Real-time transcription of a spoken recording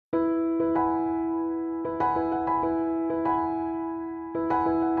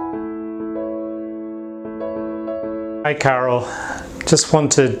Hi Carole, just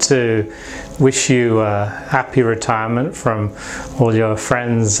wanted to wish you a happy retirement from all your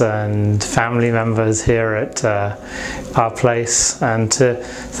friends and family members here at our place, and to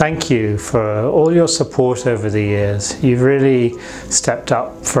thank you for all your support over the years. You've really stepped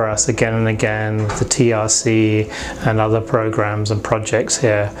up for us again and again with the TRC and other programs and projects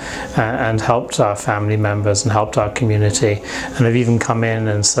here, and helped our family members and helped our community, and have even come in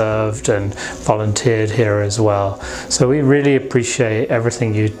and served and volunteered here as well. So we really appreciate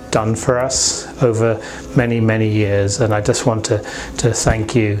everything you've done for us over many years, and I just want to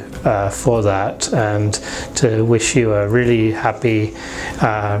thank you for that, and to wish you a really happy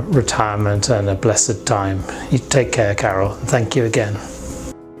retirement and a blessed time. You take care, Carole, and thank you again.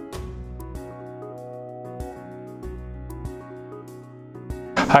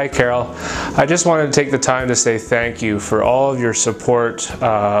 Hi Carole, I just wanted to take the time to say thank you for all of your support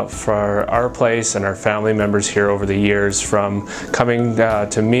for our place and our family members here over the years, from coming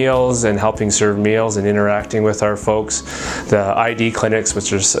to meals and helping serve meals and interacting with our folks, the ID clinics, which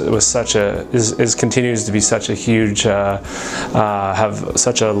continues to be such a huge, have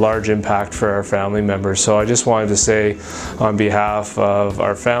such a large impact for our family members. So I just wanted to say on behalf of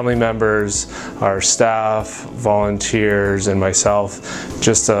our family members, our staff, volunteers, and myself,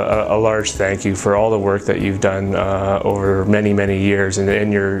 just a large thank you for all the work that you've done over many years,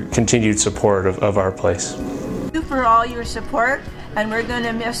 and your continued support of our place. Thank you for all your support, and we're going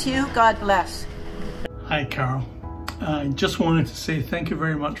to miss you. God bless. Hi Carole, I just wanted to say thank you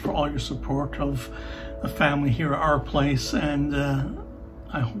very much for all your support of the family here at our place, and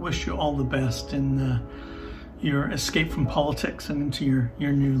I wish you all the best in your escape from politics and into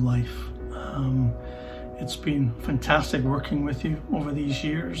your new life. It's been fantastic working with you over these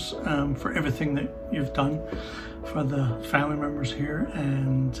years, for everything that you've done for the family members here,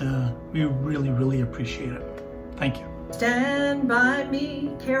 and we really appreciate it. Thank you. Stand by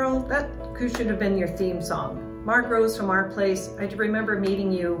me, Carole. That should have been your theme song. Mark Rose from our place. I remember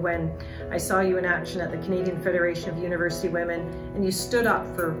meeting you when I saw you in action at the Canadian Federation of University Women, and you stood up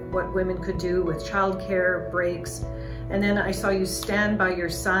for what women could do with childcare, breaks. And then I saw you stand by your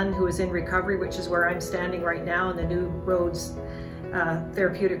son who is in recovery, which is where I'm standing right now in the New Roads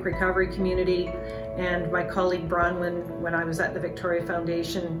Therapeutic Recovery Community, and my colleague Bronwyn when I was at the Victoria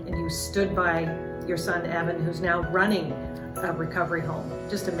Foundation, and you stood by your son Evan, who's now running a recovery home.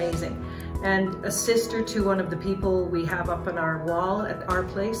 Just amazing. And a sister to one of the people we have up on our wall at our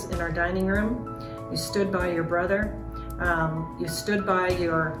place in our dining room. You stood by your brother. You stood by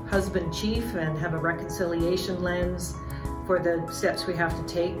your husband Chief and have a reconciliation lens for the steps we have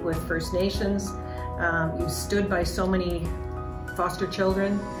to take with First Nations. You stood by so many foster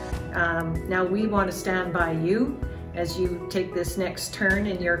children. Now we want to stand by you as you take this next turn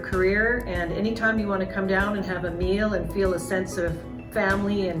in your career, and anytime you want to come down and have a meal and feel a sense of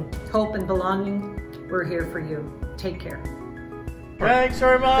family and hope and belonging, we're here for you. Take care. Thanks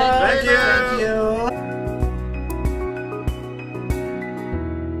very much. Thank you. Thank you.